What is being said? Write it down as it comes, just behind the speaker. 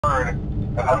word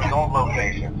about the old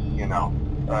location, you know.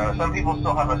 Some people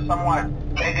still have a somewhat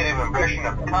negative impression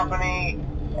of the company.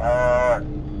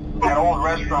 That old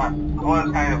restaurant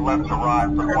was kind of left to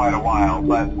rot for quite a while,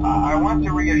 but I want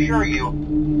to reassure you,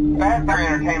 Fazbear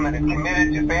Entertainment is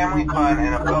committed to family fun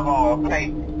and above all,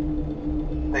 safety.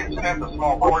 They've spent a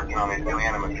small fortune on these new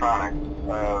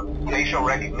animatronics. Facial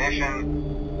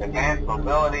recognition, advanced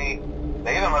mobility,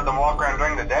 they even let them walk around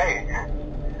during the day.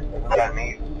 Isn't that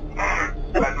neat?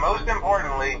 But most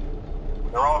importantly,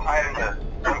 they're all tied into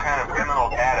some kind of criminal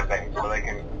database so they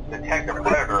can detect a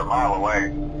predator a mile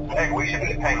away. Heck, we should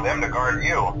be paying them to guard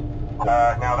you.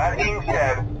 Now that being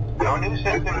said, no new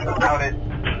systems without it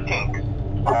kinks.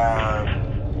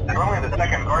 You're only the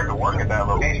second guard to work at that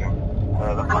location.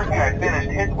 The first guy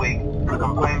finished his week and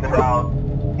complained about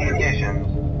conditions.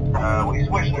 We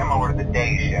switched him over to the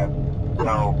day shift.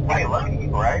 So, hey, lucky,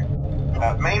 right?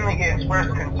 Mainly he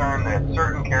expressed concern that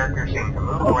certain characters seemed to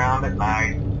move around at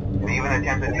night and even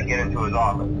attempted to get into his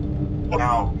office.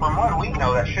 Now, from what we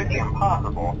know, that should be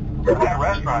impossible. That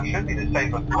restaurant should be the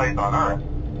safest place on Earth.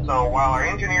 So while our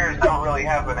engineers don't really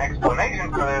have an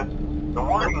explanation for this, the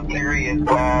working theory is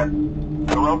that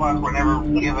the robots were never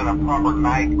given a proper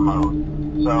night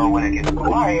mode. So when it gets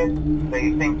quiet,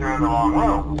 they think they're in the wrong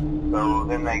room. So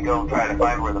then they go try to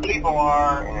find where the people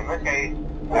are, and in this case,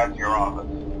 that's your office.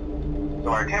 So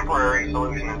our temporary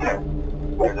solution is this.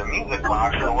 There's a music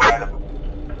box over by the